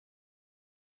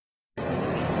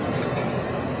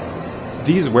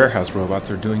These warehouse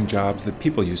robots are doing jobs that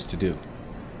people used to do.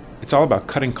 It's all about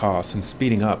cutting costs and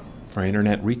speeding up for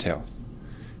internet retail.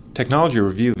 Technology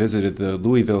Review visited the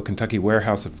Louisville, Kentucky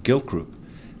warehouse of Gilt Group,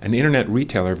 an internet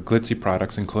retailer of glitzy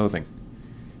products and clothing.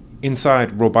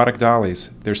 Inside, robotic dollies,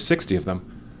 there's 60 of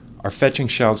them, are fetching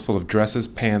shelves full of dresses,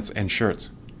 pants, and shirts.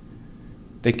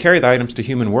 They carry the items to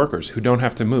human workers who don't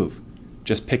have to move,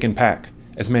 just pick and pack,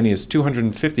 as many as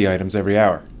 250 items every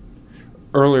hour.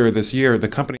 Earlier this year, the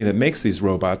company that makes these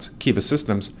robots, Kiva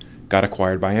Systems, got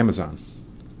acquired by Amazon.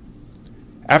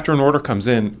 After an order comes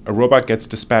in, a robot gets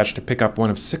dispatched to pick up one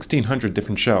of 1,600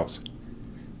 different shelves.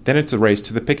 Then it's a race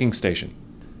to the picking station.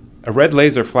 A red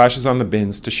laser flashes on the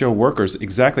bins to show workers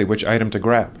exactly which item to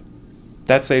grab.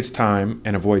 That saves time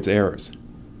and avoids errors.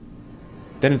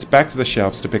 Then it's back to the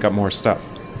shelves to pick up more stuff.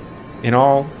 In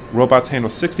all, robots handle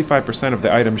 65% of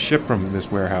the items shipped from this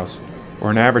warehouse, or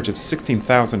an average of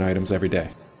 16,000 items every day.